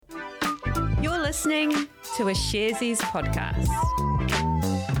listening to a Sharesies podcast.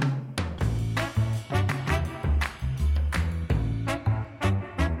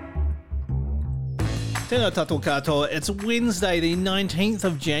 Tēnā tātou katoa. It's Wednesday, the 19th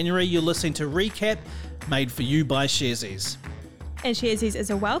of January. You're listening to Recap, made for you by Sharesies. And Sharesies is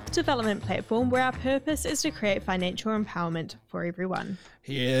a wealth development platform where our purpose is to create financial empowerment for everyone.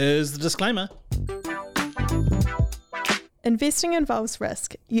 Here's the disclaimer. Investing involves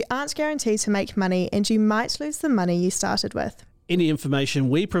risk. You aren't guaranteed to make money and you might lose the money you started with. Any information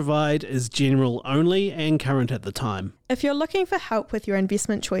we provide is general only and current at the time. If you're looking for help with your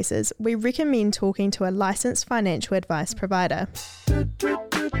investment choices, we recommend talking to a licensed financial advice provider.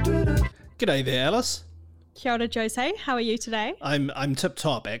 G'day there, Alice. Kia ora, Jose. How are you today? I'm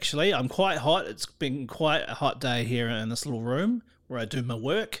tip-top, actually. I'm quite hot. It's been quite a hot day here in this little room where I do my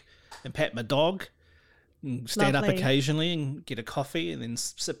work and pat my dog and stand up occasionally and get a coffee and then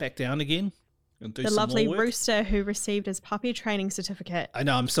sit back down again and do the some lovely more work. rooster who received his puppy training certificate. I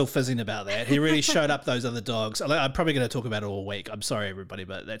know, I'm still fizzing about that. He really showed up those other dogs. I'm probably going to talk about it all week. I'm sorry, everybody,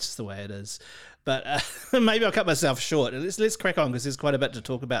 but that's just the way it is. But maybe I'll cut myself short. Let's crack on because there's quite a bit to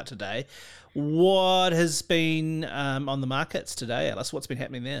talk about today. What has been on the markets today, Alice? What's been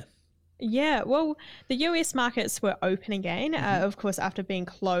happening there? Yeah, well, the US markets were open again, of course, after being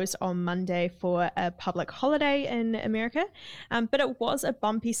closed on Monday for a public holiday in America. But it was a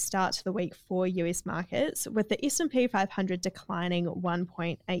bumpy start to the week for US markets, with the S&P 500 declining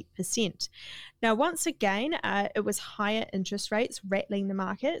 1.8%. Now, once again, it was higher interest rates rattling the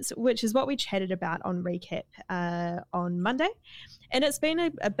markets, which is what we chatted about on Recap on Monday. And it's been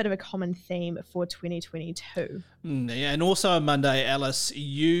a bit of a common theme for 2022. Yeah, and also on Monday, Alice,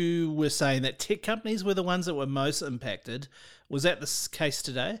 you were saying that tech companies were the ones that were most impacted. Was that the case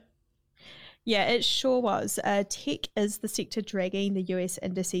today? Yeah, it sure was. Tech is the sector dragging the US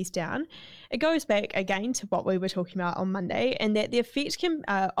indices down. It goes back again to what we were talking about on Monday, and that the effect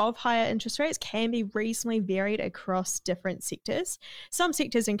of higher interest rates can be reasonably varied across different sectors. Some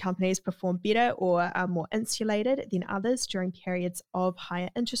sectors and companies perform better or are more insulated than others during periods of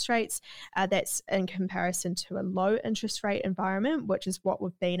higher interest rates. That's in comparison to a low interest rate environment, which is what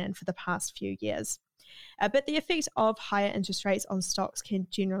we've been in for the past few years. But the effect of higher interest rates on stocks can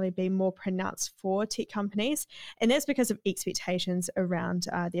generally be more pronounced for tech companies, and that's because of expectations around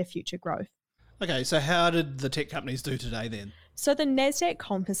their future growth. Okay, so how did the tech companies do today then? So the NASDAQ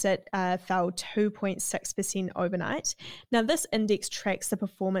composite fell 2.6% overnight. Now this index tracks the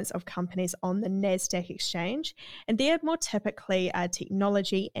performance of companies on the NASDAQ exchange, and they're more typically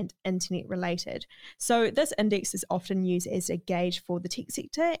technology and internet related. So this index is often used as a gauge for the tech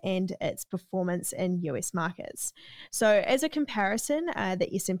sector and its performance in US markets. So as a comparison, the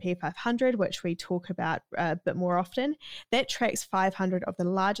S&P 500, which we talk about a bit more often, that tracks 500 of the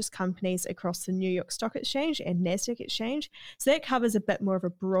largest companies across the New York Stock Exchange and NASDAQ exchange. So that covers a bit more of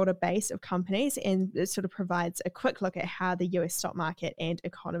a broader base of companies, and it sort of provides a quick look at how the US stock market and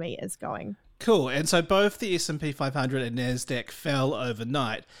economy is going. Cool. And so both the S&P 500 and NASDAQ fell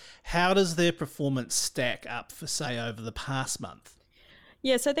overnight. How does their performance stack up for, say, over the past month?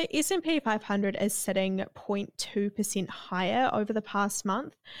 Yeah, so the S&P 500 is sitting 0.2% higher over the past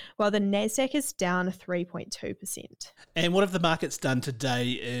month, while the NASDAQ is down 3.2%. And what have the markets done today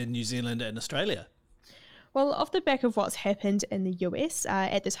in New Zealand and Australia? Well, off the back of what's happened in the US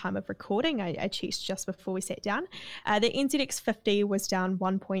at the time of recording, I checked just before we sat down, the NZX 50 was down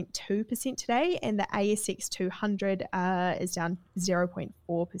 1.2% today, and the ASX 200 is down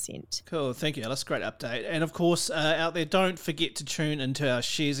 0.4%. Cool, thank you, Alice. Great update. And of course, out there, don't forget to tune into our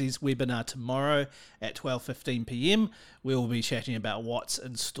Sharesies webinar tomorrow at 12:15 p.m. We'll be chatting about what's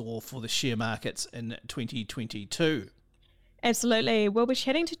in store for the share markets in 2022. Absolutely. We'll be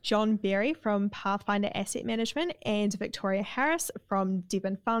chatting to John Berry from Pathfinder Asset Management and Victoria Harris from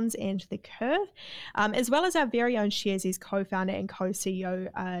Devon Funds and The Curve, as well as our very own Sharesies co-founder and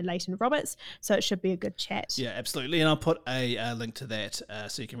co-CEO, Leighton Roberts. So it should be a good chat. Yeah, absolutely. And I'll put a link to that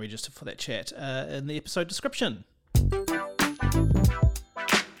so you can register for that chat in the episode description.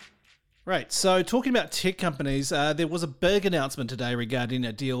 Right, so talking about tech companies, there was a big announcement today regarding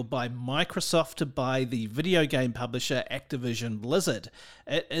a deal by Microsoft to buy the video game publisher Activision Blizzard.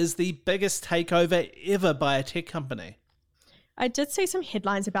 It is the biggest takeover ever by a tech company. I did see some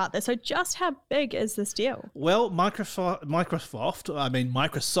headlines about this. So just how big is this deal? Well, Microsoft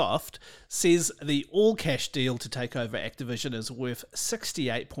says the all-cash deal to take over Activision is worth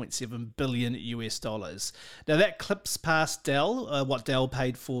 $68.7 billion US. Now that clips past Dell, what Dell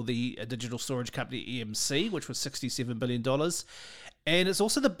paid for the digital storage company EMC, which was $67 billion. And it's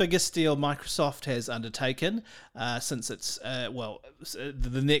also the biggest deal Microsoft has undertaken since it's,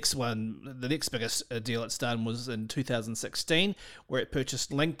 the next biggest deal it's done was in 2016, where it purchased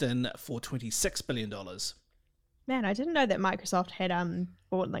LinkedIn for $26 billion. Man, I didn't know that Microsoft had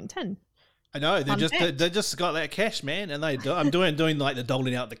bought LinkedIn. I know, they just got that cash, man, and I'm doing like the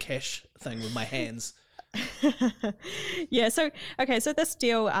doling out the cash thing with my hands. Yeah, so this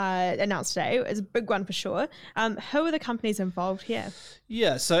deal announced today is a big one for sure. Who are the companies involved here?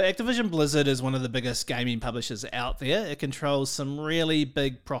 Yeah, so Activision Blizzard is one of the biggest gaming publishers out there. It controls some really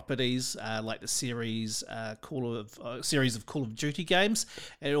big properties like the series of Call of Duty games,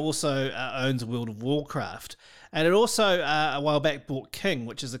 and it also owns World of Warcraft. And it also, a while back, bought King,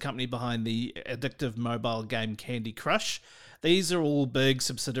 which is the company behind the addictive mobile game Candy Crush. These are all big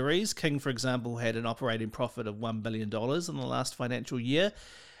subsidiaries. King, for example, had an operating profit of $1 billion in the last financial year.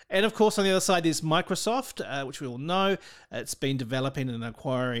 And of course, on the other side, there's Microsoft, which we all know. It's been developing and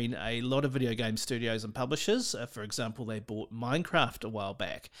acquiring a lot of video game studios and publishers. For example, they bought Minecraft a while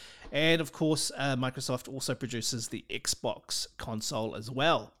back. And of course, Microsoft also produces the Xbox console as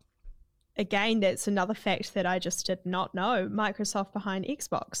well. Again, that's another fact that I just did not know. Microsoft behind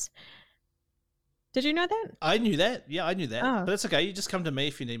Xbox. Did you know that? I knew that. Yeah, I knew that. Oh. But it's okay. You just come to me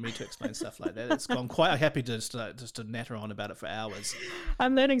if you need me to explain stuff like that. I'm quite happy to just to natter on about it for hours.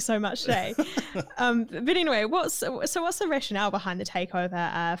 I'm learning so much today. But anyway, what's the rationale behind the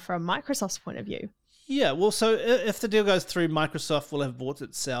takeover from Microsoft's point of view? Yeah, well, so if the deal goes through, Microsoft will have bought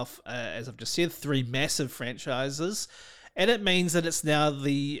itself, as I've just said, 3 massive franchises. And it means that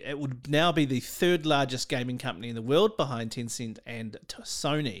it would now be the third largest gaming company in the world behind Tencent and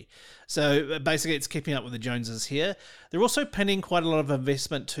Sony. So basically it's keeping up with the Joneses here. They're also pinning quite a lot of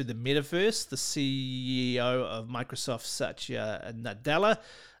investment to the metaverse. The CEO of Microsoft, Satya Nadella,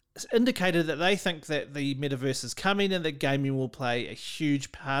 indicated that they think that the metaverse is coming and that gaming will play a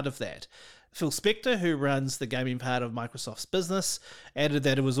huge part of that. Phil Spector, who runs the gaming part of Microsoft's business, added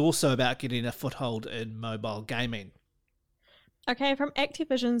that it was also about getting a foothold in mobile gaming. Okay, from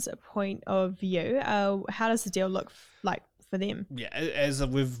Activision's point of view, how does the deal look like for them? Yeah, as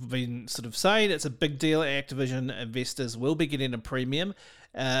we've been sort of saying, it's a big deal. Activision investors will be getting a premium.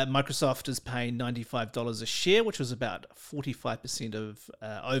 Microsoft is paying $95 a share, which was about 45% of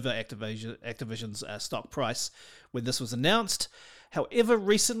over Activision's stock price when this was announced. However,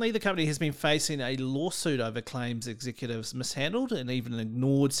 recently the company has been facing a lawsuit over claims executives mishandled and even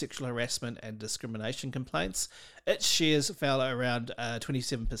ignored sexual harassment and discrimination complaints. Its shares fell around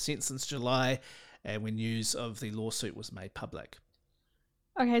 27% since July, and when news of the lawsuit was made public.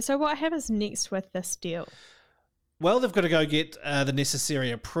 Okay, so what happens next with this deal? Well, they've got to go get the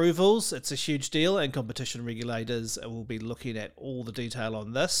necessary approvals. It's a huge deal, and competition regulators will be looking at all the detail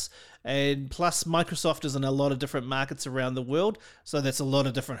on this. And plus, Microsoft is in a lot of different markets around the world, so that's a lot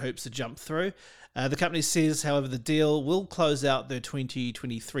of different hoops to jump through. The company says, however, the deal will close out their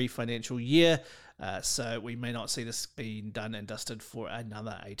 2023 financial year, so we may not see this being done and dusted for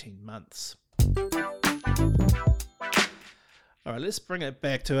another 18 months. All right, let's bring it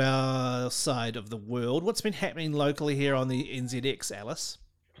back to our side of the world. What's been happening locally here on the NZX, Alice?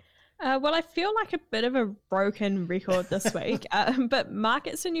 Well, I feel like a bit of a broken record this week, but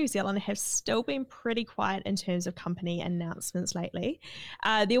markets in New Zealand have still been pretty quiet in terms of company announcements lately.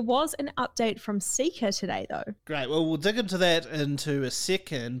 There was an update from Seeka today, though. Great. Well, we'll dig into that into a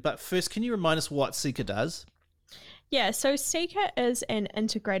second, but first, can you remind us what Seeka does? Yeah, so Seeka is an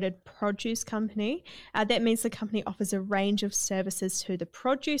integrated produce company. That means the company offers a range of services to the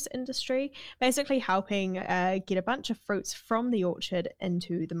produce industry, basically helping get a bunch of fruits from the orchard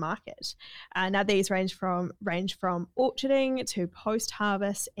into the market. Now, these range from orcharding to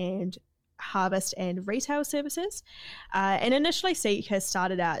post-harvest and retail services. And initially, Seeka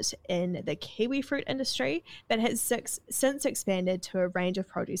started out in the kiwi fruit industry, but has since expanded to a range of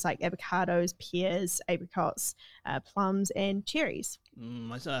produce like avocados, pears, apricots, plums, and cherries.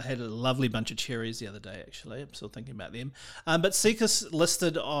 I had a lovely bunch of cherries the other day, actually. I'm still thinking about them. But Seeka's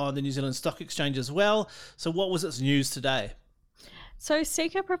listed on the New Zealand Stock Exchange as well. So what was its news today? So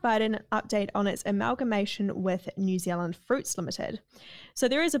Seeka provided an update on its amalgamation with New Zealand Fruits Limited. So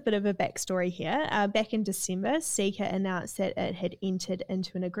there is a bit of a backstory here. Back in December, Seeka announced that it had entered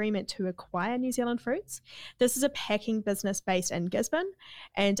into an agreement to acquire New Zealand Fruits. This is a packing business based in Gisborne,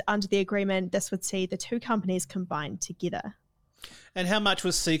 and under the agreement, this would see the two companies combined together. And how much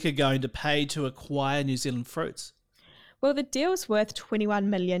was Seeka going to pay to acquire New Zealand Fruits? Well, the deal's worth $21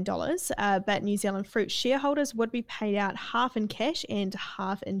 million, but New Zealand Fruit shareholders would be paid out half in cash and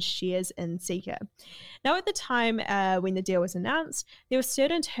half in shares in Seeka. Now, at the time when the deal was announced, there were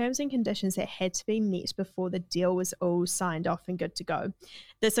certain terms and conditions that had to be met before the deal was all signed off and good to go.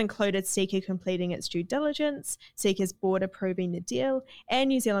 This included Seeka completing its due diligence, Seeka's board approving the deal, and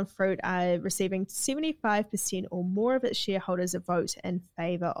New Zealand Fruit receiving 75% or more of its shareholders a vote in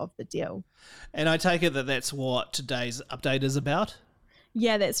favour of the deal. And I take it that that's what today's update is about?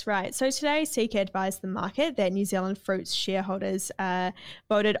 Yeah, that's right. So today, Seeka advised the market that New Zealand Fruit's shareholders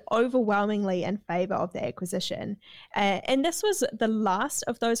voted overwhelmingly in favour of the acquisition. And this was the last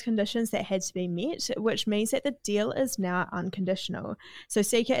of those conditions that had to be met, which means that the deal is now unconditional. So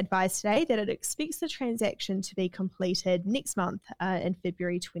Seeka advised today that it expects the transaction to be completed next month in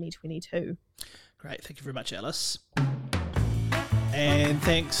February 2022. Great. Thank you very much, Alice. And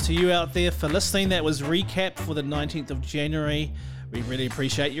thanks to you out there for listening. That was Recap for the 19th of January. We really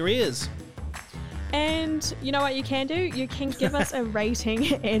appreciate your ears. And you know what you can do? You can give us a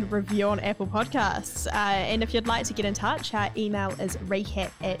rating and review on Apple Podcasts. And if you'd like to get in touch, our email is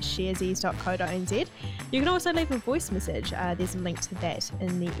recap@sharesies.co.nz. You can also leave a voice message. There's a link to that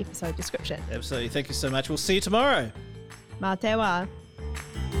in the episode description. Absolutely. Thank you so much. We'll see you tomorrow. Mā te wā.